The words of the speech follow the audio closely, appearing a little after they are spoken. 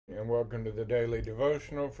And welcome to the daily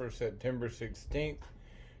devotional for September 16th,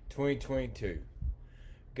 2022.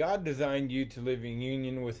 God designed you to live in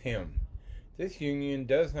union with Him. This union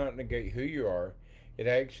does not negate who you are, it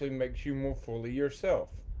actually makes you more fully yourself.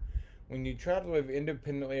 When you try to live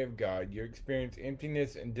independently of God, you experience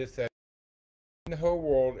emptiness and dissatisfaction in the whole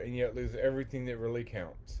world and yet lose everything that really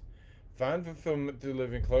counts. Find fulfillment through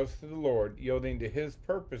living close to the Lord, yielding to His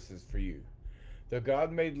purposes for you. Though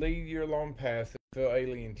God may lead you along paths that feel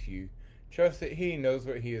alien to you, trust that He knows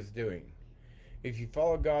what He is doing. If you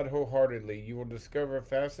follow God wholeheartedly, you will discover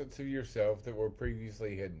facets of yourself that were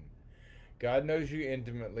previously hidden. God knows you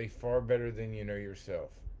intimately far better than you know yourself.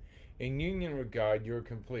 In union with God, you are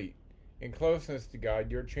complete. In closeness to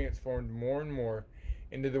God, you are transformed more and more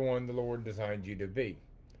into the one the Lord designed you to be.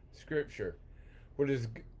 Scripture: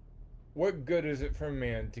 What good is it for a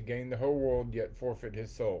man to gain the whole world yet forfeit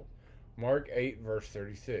his soul? Mark 8, verse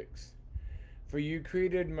 36. For you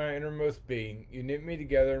created my innermost being, you knit me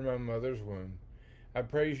together in my mother's womb. I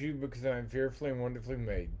praise you because I am fearfully and wonderfully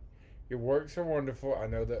made. Your works are wonderful, I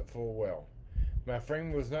know that full well. My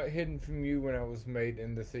frame was not hidden from you when I was made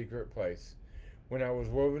in the secret place, when I was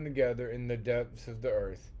woven together in the depths of the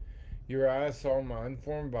earth. Your eyes saw my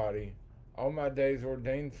unformed body. All my days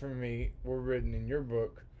ordained for me were written in your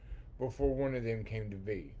book before one of them came to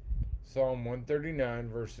be. Psalm 139,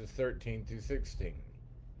 verses 13 through 16.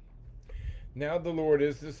 Now the Lord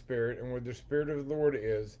is the Spirit, and where the Spirit of the Lord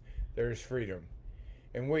is, there is freedom.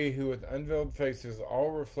 And we, who with unveiled faces all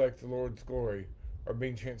reflect the Lord's glory, are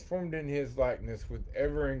being transformed in His likeness with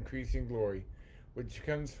ever-increasing glory, which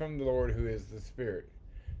comes from the Lord who is the Spirit.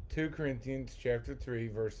 2 Corinthians chapter 3,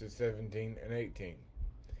 verses 17 and 18.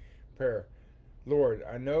 Prayer. Lord,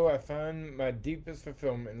 I know I find my deepest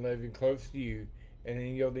fulfillment in living close to you and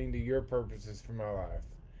in yielding to your purposes for my life.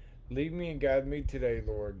 Lead me and guide me today,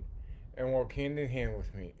 Lord, and walk hand in hand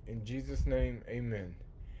with me. In Jesus' name, amen.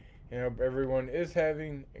 And I hope everyone is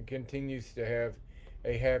having and continues to have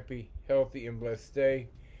a happy, healthy, and blessed day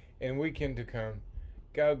and weekend to come.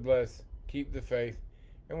 God bless, keep the faith,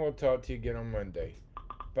 and we'll talk to you again on Monday.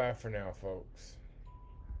 Bye for now, folks.